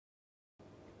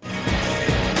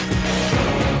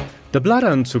The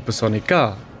Bloodhound Supersonic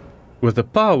car, with the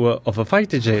power of a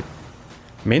fighter jet,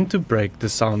 meant to break the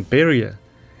sound barrier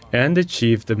and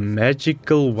achieve the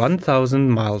magical 1,000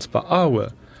 miles per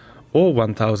hour or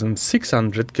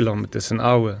 1,600 kilometers an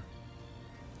hour.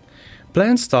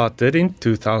 Plans started in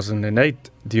 2008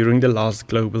 during the last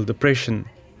global depression,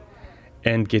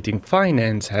 and getting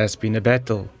finance has been a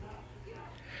battle.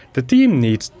 The team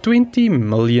needs £20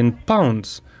 million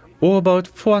or about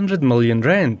 400 million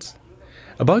rands,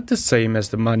 about the same as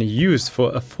the money used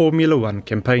for a Formula One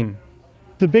campaign.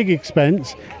 The big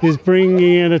expense is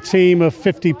bringing in a team of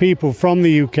 50 people from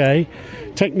the UK,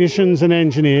 technicians and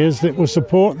engineers that will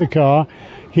support the car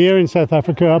here in South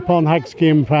Africa up on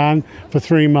Hakskeenpan for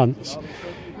 3 months.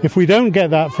 If we don't get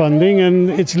that funding,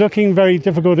 and it's looking very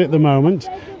difficult at the moment,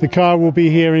 the car will be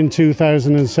here in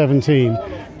 2017,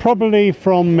 probably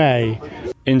from May.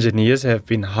 Engineers have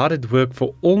been hard at work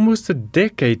for almost a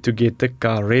decade to get the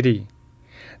car ready.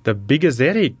 The biggest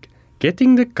headache,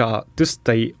 getting the car to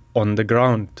stay on the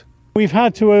ground. We've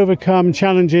had to overcome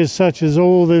challenges such as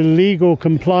all the legal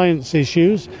compliance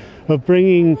issues of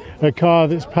bringing a car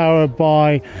that's powered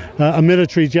by a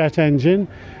military jet engine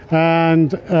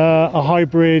and a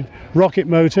hybrid rocket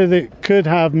motor that could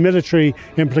have military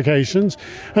implications.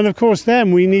 And of course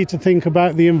then we need to think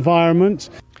about the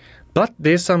environment. But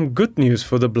there's some good news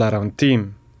for the Bloodhound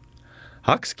team.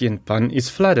 Hakskeenpan is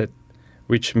flooded,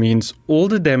 which means all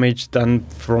the damage done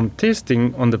from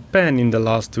testing on the pan in the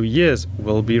last 2 years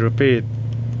will be repaired.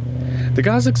 The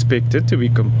car is expected to be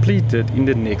completed in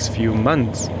the next few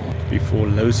months before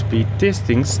low-speed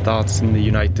testing starts in the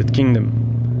United Kingdom.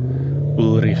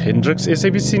 Ulrich Hendricks,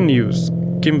 SABC News,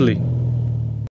 Kimberley.